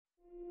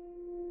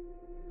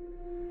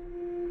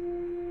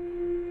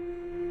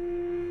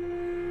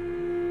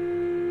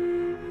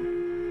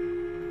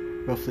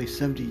Roughly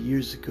 70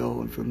 years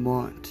ago in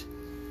Vermont,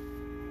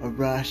 a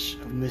rash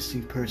of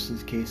missing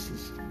persons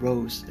cases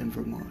rose in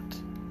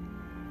Vermont.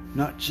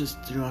 Not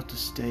just throughout the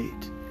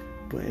state,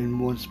 but in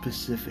one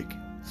specific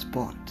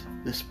spot.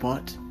 The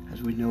spot,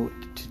 as we know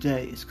it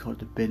today, is called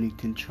the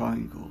Bennington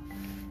Triangle.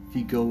 If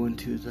you go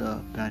into the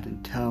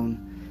abandoned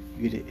town,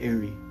 you get an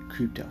eerie,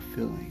 creeped out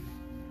feeling.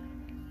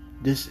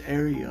 This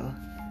area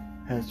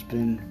has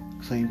been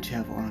claimed to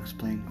have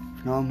unexplained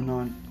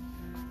phenomenon,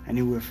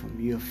 anywhere from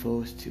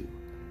UFOs to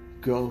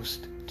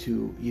ghosts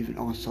to even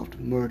unsolved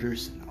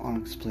murders and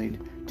unexplained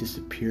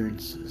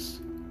disappearances.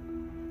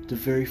 The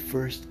very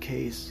first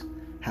case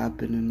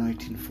happened in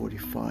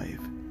 1945,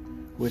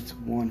 with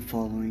one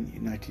following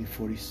in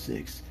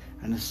 1946,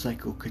 and the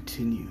cycle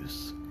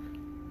continues.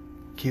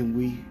 Can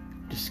we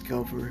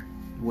discover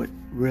what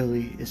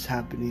really is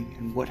happening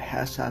and what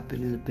has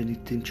happened in the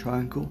Bennington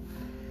Triangle?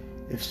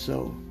 If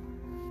so,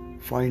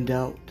 find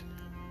out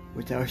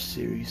with our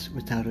series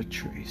Without a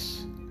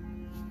Trace.